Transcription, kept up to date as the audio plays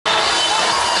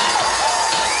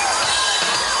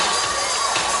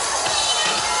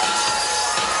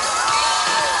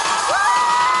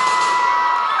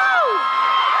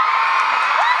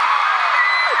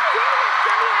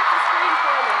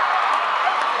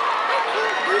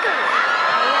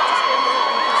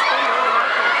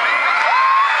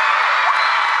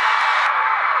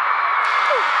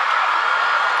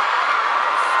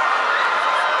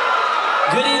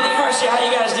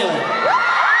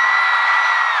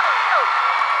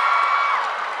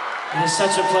It is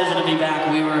such a pleasure to be back.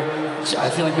 I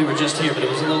feel like we were just here, but it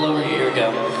was a little over a year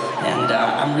ago. And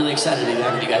I'm really excited to be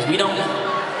back with you guys. I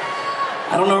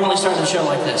don't normally start the show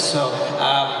like this, so,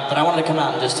 but I wanted to come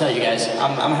out and just tell you guys,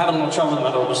 I'm having a little trouble with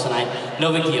my vocals tonight.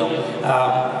 No big deal.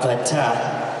 But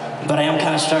I am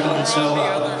kind of struggling, so,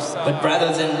 but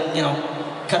rather than, you know,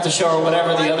 cut the show or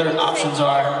whatever the other options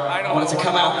are, I wanted to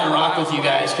come out and rock with you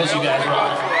guys, because you guys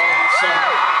rock.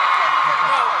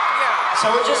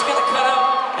 So we're just gonna cut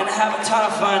up and have a ton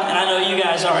of fun, and I know you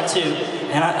guys are too.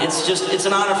 And it's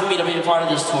an honor for me to be a part of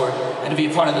this tour and to be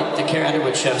a part of the Carrie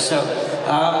Underwood show. So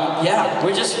yeah,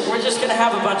 we're just gonna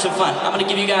have a bunch of fun. I'm gonna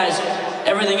give you guys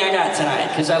everything I got tonight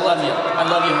because I love you. I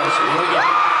love you, Hershey. Here we go.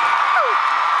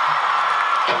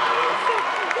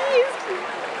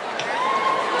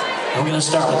 I'm gonna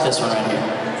start with this one right here.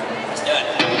 Let's do it.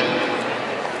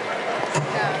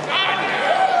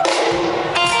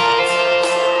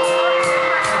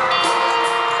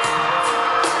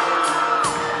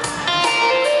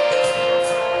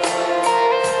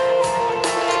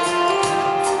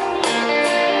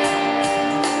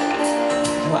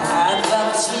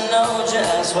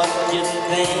 Just what you're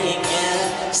thinking.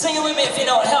 Sing it with me if you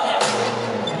know it. Help me.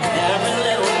 Every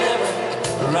little river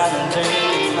running through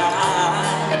your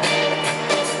mind.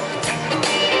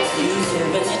 You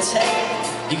give and you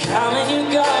take. You come and you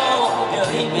go. You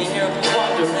leave me here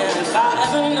wondering if I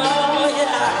ever know.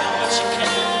 Yeah, how much you can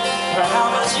or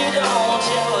how much you don't.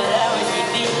 Yeah, whatever you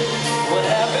need,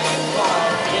 whatever you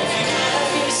want. If you gotta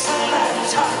be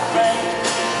somebody's heartbreak,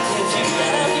 if you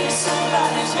gotta be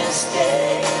somebody's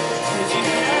mistake, if you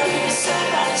gotta be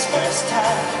somebody's first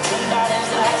time, somebody's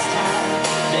last time,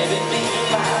 baby, be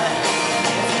mine.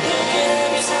 If you gotta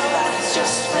be somebody's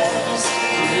just friends,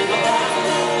 live a life,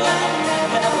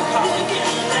 never call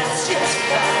again, that's just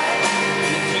fine.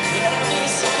 If you gotta be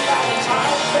somebody's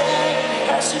heartbreak,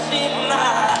 I should be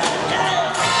mine. Yeah.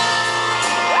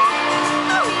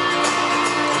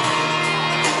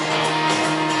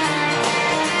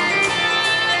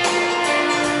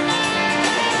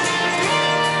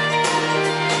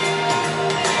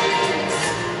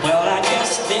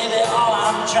 Baby, all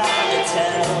I'm trying to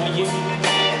tell